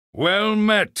Well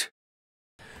met.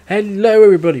 Hello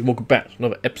everybody, welcome back to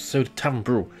another episode of Tavern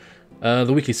Brawl,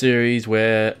 the weekly series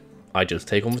where I just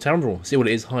take on the Tavern Brawl, see what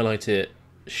it is, highlight it,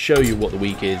 show you what the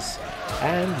week is,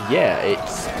 and yeah,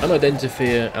 it's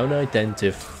Unidentified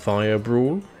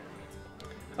Brawl.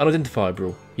 Unidentified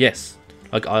Brawl, yes,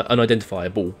 like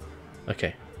unidentifiable.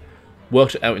 Okay,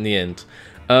 worked it out in the end.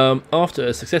 After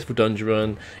a successful dungeon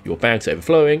run, your bags are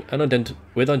overflowing and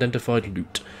with Unidentified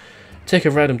Loot. Take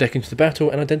a random deck into the battle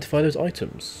and identify those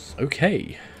items.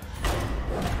 Okay.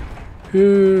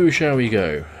 Who shall we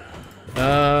go?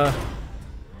 Yeah,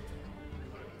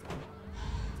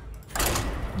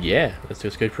 let's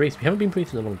just go priest. We haven't been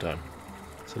priest in a long time.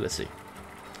 So let's see.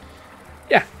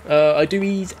 Yeah, I do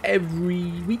these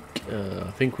every week. I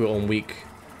think we're on week...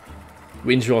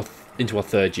 We're into our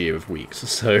third year of weeks.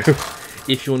 So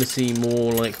if you want to see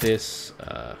more like this,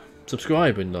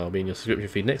 subscribe and I'll be in your subscription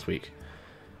feed next week.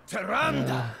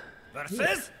 Tyrande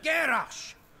versus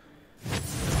Garrosh.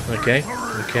 Okay.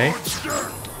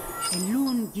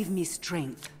 Alone give me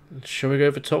strength. Shall we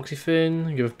go for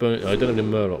Toxifin? Give a bonus. I don't have the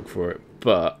Murloc for it,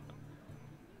 but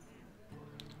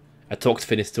a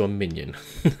Toxifin is still a minion.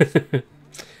 Let's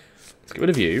get rid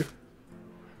of you.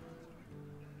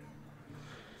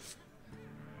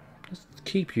 Let's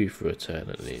keep you for a turn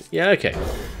at least. Yeah, okay.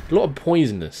 A lot of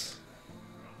poisonous.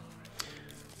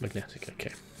 Magnetic,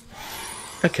 okay.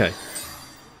 Okay.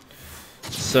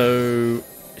 So,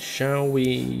 shall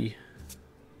we...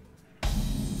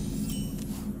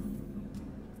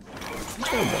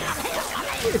 Come on.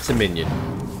 It's a minion.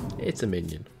 It's a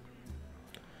minion.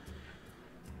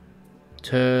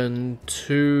 Turn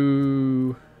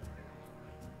 2...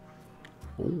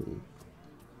 Ooh.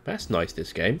 That's nice,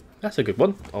 this game. That's a good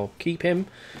one. I'll keep him.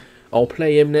 I'll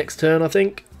play him next turn, I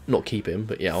think. Not keep him,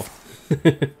 but yeah, I'll...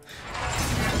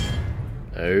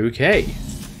 Okay.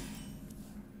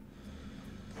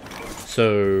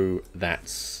 So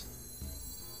that's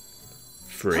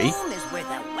 3. Home is where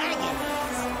the wagon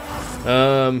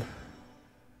is.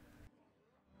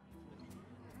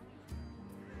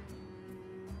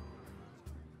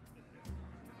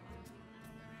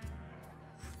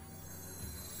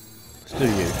 Let's do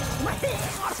you.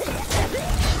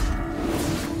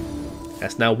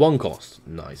 That's now 1 cost.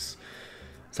 Nice.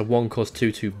 It's a 1 cost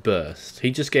 2/2 burst.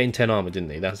 He just gained 10 armor,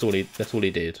 didn't he? That's all he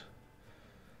did.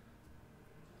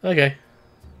 Okay.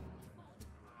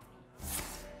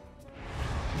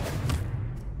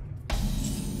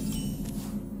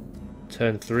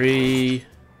 Turn 3.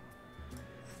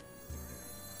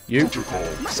 You.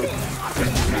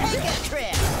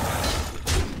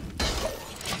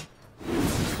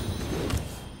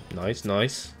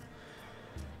 Nice.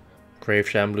 Grave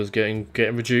Shambler's getting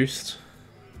reduced.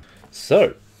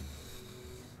 So.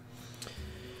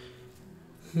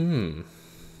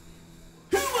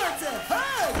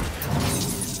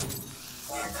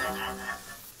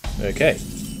 Okay.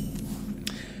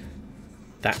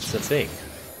 That's the thing.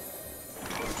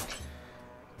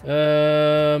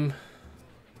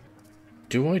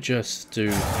 Do I just do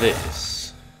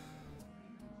this?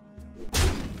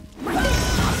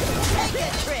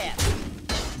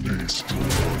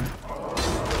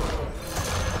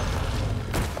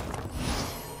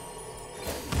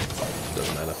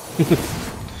 Doesn't matter.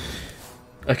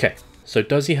 Okay, so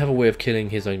does he have a way of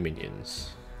killing his own minions?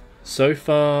 So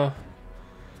far,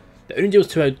 it only deals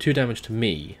 2 damage to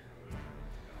me.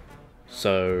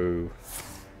 So...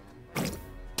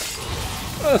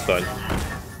 Oh, that's fine.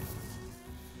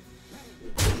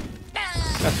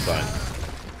 That's fine.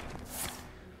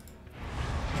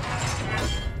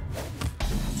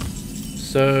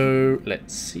 So,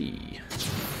 let's see.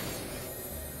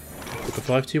 Got a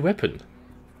 5/2 weapon.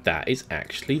 That is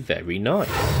actually very nice.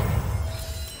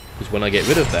 Because when I get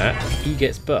rid of that, he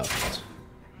gets buffed.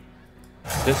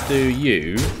 Let's do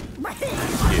you.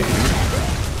 You.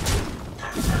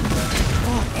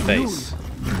 Face.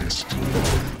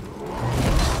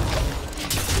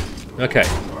 Okay.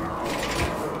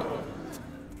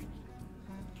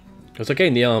 Because I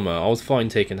gained the armor, I was fine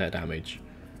taking that damage.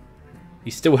 He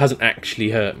still hasn't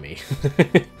actually hurt me.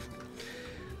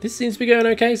 This seems to be going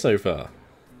okay so far.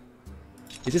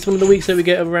 Is this one of the weeks that we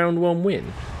get a round 1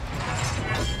 win?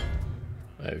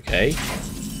 Okay.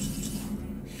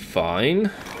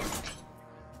 Fine.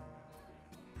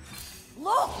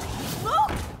 Look!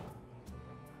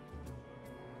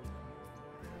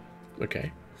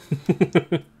 Okay.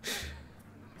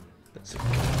 That's okay,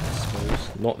 I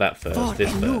suppose. Not that first,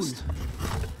 this first.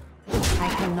 I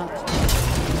cannot.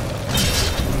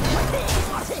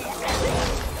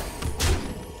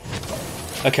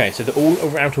 Okay, so they're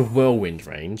all out of whirlwind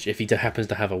range, if he happens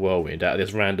to have a whirlwind out of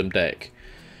this random deck.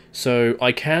 So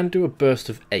I can do a burst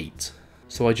of 8.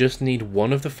 So I just need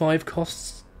 1 of the 5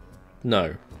 costs?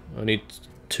 No, I need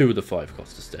 2 of the 5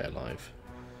 costs to stay alive.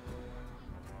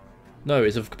 No,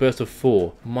 it's a burst of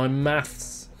 4. My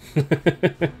maths.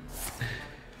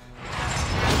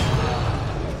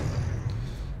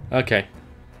 Okay.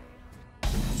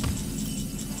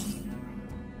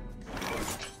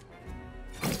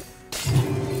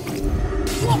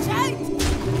 Watch out!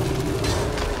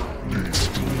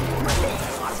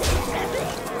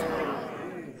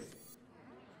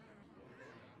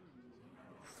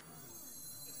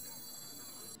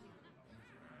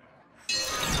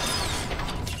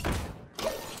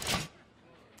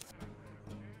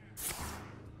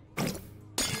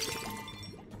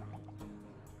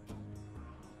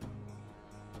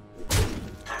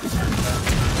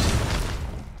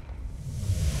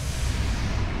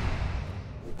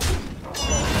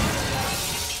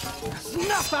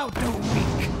 Snuff out the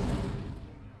weak!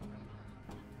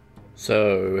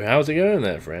 So, how's it going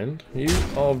there, friend? You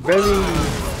are very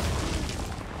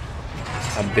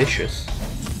ambitious.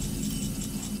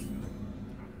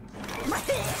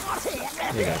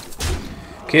 There you go.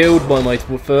 Killed by my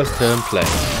first turn play.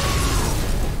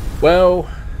 Well,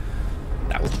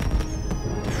 that was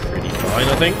pretty fine,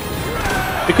 I think.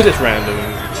 Because it's random,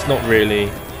 it's not really...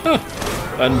 Huh.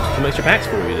 And some extra packs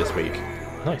for you this week.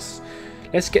 Nice.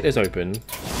 Let's get this open.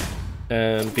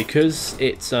 Because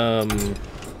it's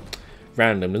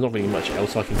random, there's not really much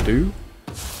else I can do.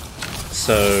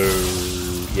 So,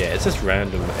 yeah, it's just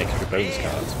random extra bonus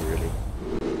cards, really.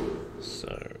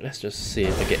 So, let's just see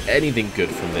if I get anything good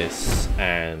from this.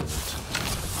 And,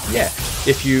 yeah,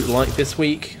 if you liked this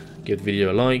week, give the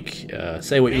video a like.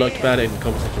 Say what you liked about it in the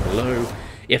comment section below.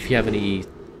 If you have any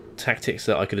tactics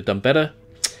that I could have done better,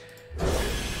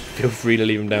 feel free to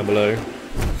leave them down below.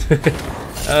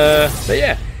 But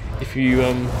yeah, if you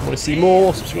want to see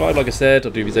more, subscribe. Like I said,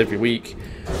 I'll do these every week.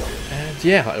 And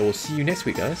yeah, I will see you next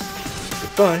week, guys.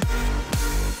 Goodbye.